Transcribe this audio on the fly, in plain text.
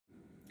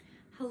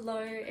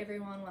Hello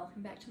everyone,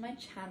 welcome back to my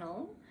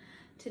channel.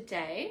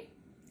 Today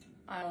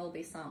I will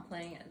be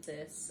sampling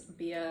this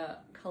beer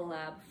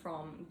collab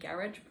from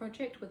Garage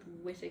Project with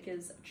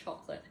Whittakers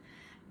chocolate.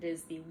 It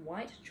is the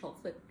white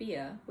chocolate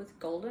beer with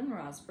golden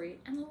raspberry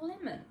and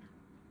lemon.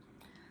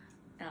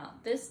 Now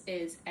this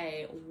is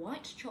a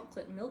white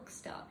chocolate milk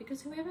stout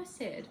because whoever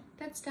said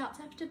that stouts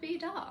have to be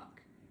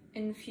dark?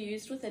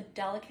 Infused with a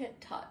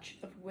delicate touch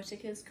of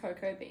Whittakers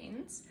cocoa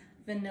beans,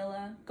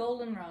 vanilla,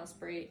 golden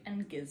raspberry,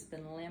 and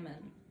Gisborne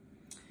lemon.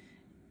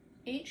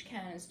 Each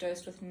can is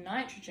dosed with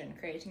nitrogen,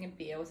 creating a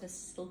beer with a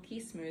silky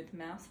smooth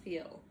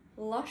mouthfeel.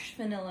 Lush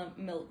vanilla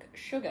milk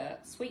sugar,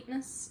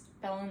 sweetness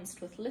balanced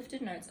with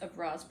lifted notes of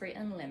raspberry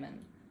and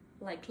lemon,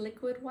 like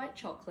liquid white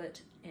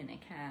chocolate in a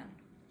can.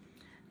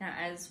 Now,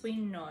 as we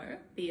know,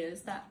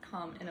 beers that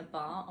come in a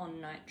bar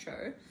on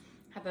nitro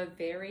have a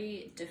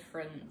very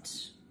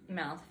different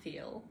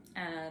mouthfeel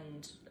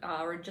and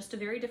are just a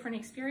very different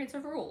experience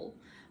overall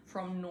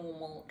from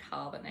normal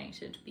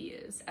carbonated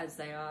beers, as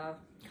they are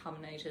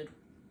carbonated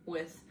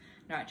with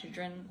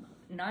nitrogen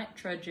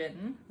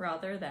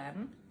rather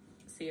than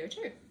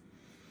CO2.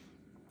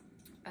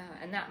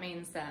 And that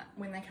means that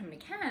when they come in a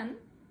can,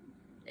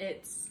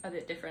 it's a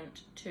bit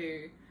different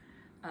to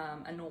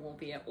a normal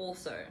beer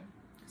also.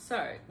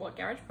 So what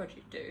Garage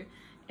Project do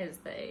is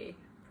they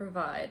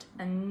provide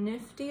a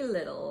nifty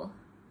little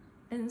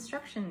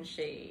instruction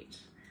sheet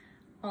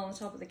on the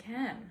top of the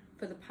can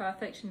for the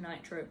perfect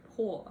nitro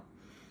pour.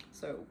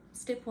 So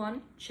step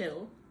 1,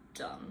 chill,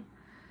 done.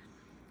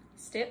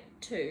 Step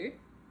 2,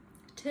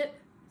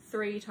 tip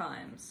 3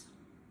 times.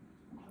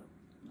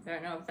 I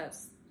don't know if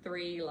that's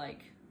 3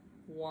 like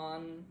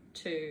 1,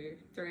 2,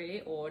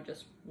 3 or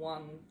just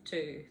 1,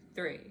 2,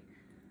 3.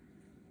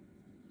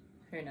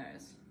 Who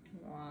knows?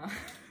 1,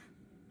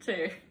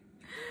 2,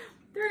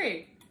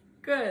 3.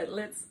 Good.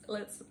 Let's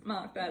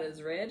mark that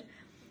as red.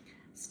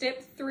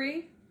 Step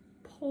 3,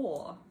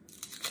 pour.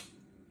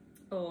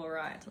 All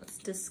right, let's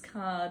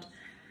discard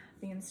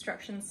the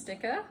instruction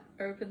sticker.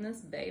 Open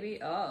this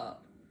baby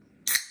up.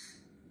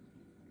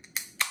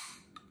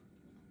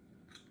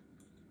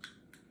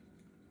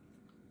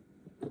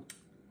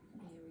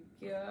 Here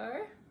we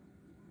go.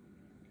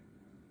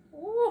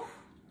 Ooh.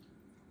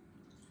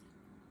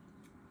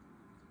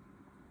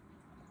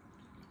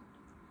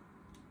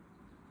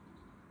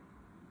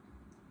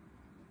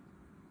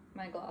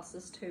 My glass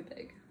is too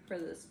big for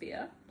this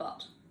beer,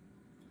 but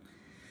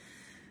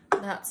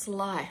that's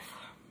life.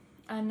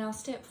 And now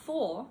step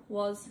 4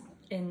 was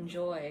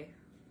enjoy.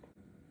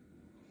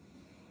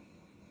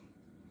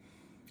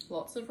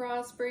 Lots of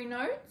raspberry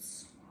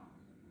notes.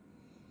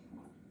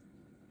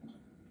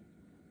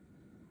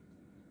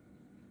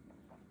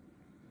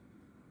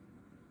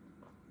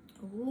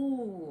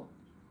 Ooh,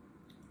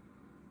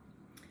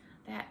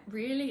 that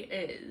really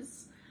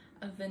is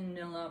a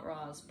vanilla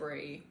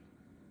raspberry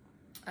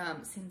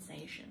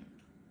sensation.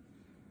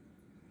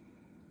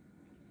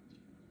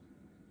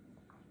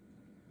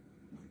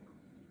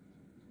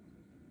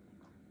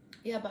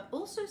 Yeah, but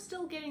also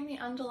still getting the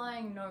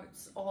underlying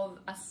notes of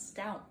a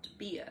stout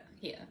beer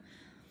here.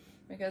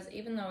 Because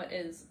even though it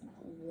is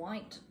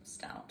white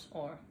stout,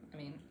 or, I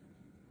mean,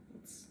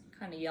 it's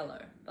kind of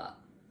yellow, but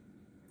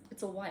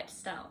it's a white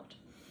stout,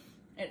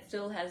 it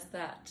still has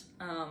that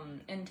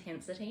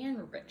intensity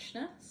and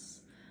richness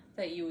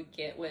that you would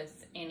get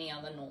with any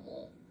other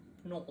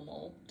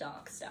normal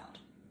dark stout.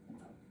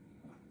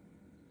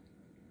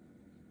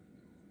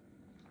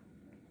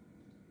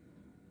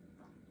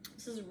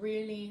 This is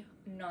really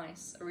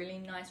nice, a really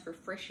nice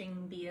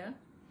refreshing beer,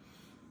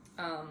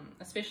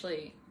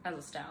 especially as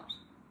a stout.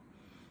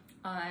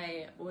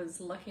 I was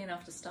lucky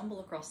enough to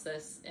stumble across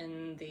this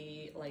in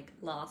the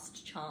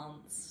last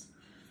chance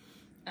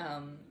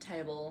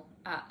table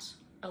at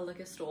a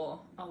liquor store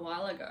a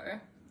while ago,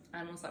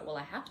 and was like, well,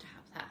 I have to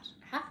have that,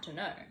 I have to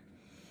know.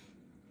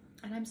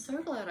 And I'm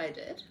so glad I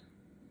did.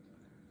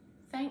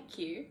 Thank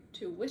you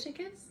to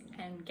Whittakers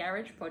and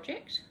Garage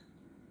Project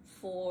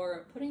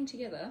for putting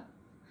together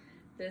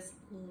this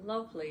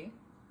lovely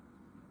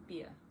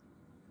beer.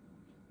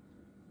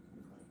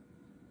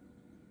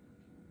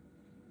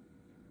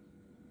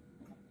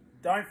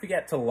 Don't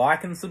forget to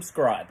like and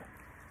subscribe.